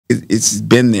it's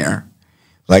been there.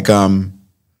 Like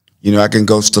you know, I can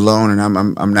go Stallone, and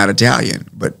I'm not Italian,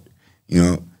 but you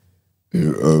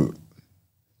know,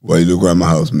 why you look around my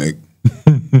house, Mick?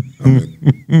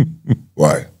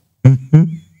 Why?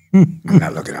 I'm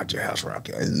not looking out your house,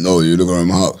 Rocky. No, you look around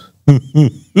my house.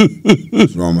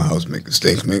 What's wrong with my house, Mick?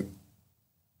 Steaks, Mick?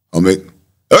 Oh, Mick?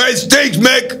 All right, steaks,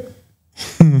 Mick.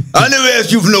 I never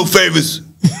asked you for no favors.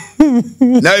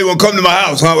 Now you want to come to my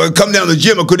house, huh? Come down to the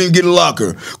gym. I couldn't even get a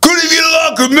locker. Couldn't even get a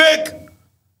locker, Mick.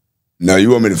 Now you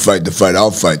want me to fight the fight?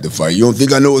 I'll fight the fight. You don't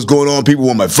think I know what's going on? People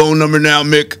want my phone number now,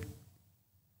 Mick?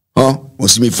 Huh? Want to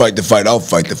see me fight the fight? I'll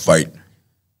fight the fight.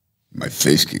 My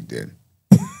face kicked in.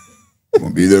 Want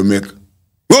to be there, Mick?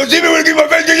 You want to see me when I get my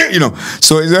face kicked in? You know.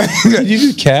 So is that? Can you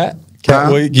do Katt?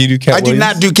 Katt, you do Katt? I do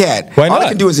not do Katt. Why not? All I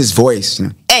can do is his voice. You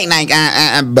know? Hey, Mike,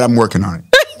 but I'm working on it.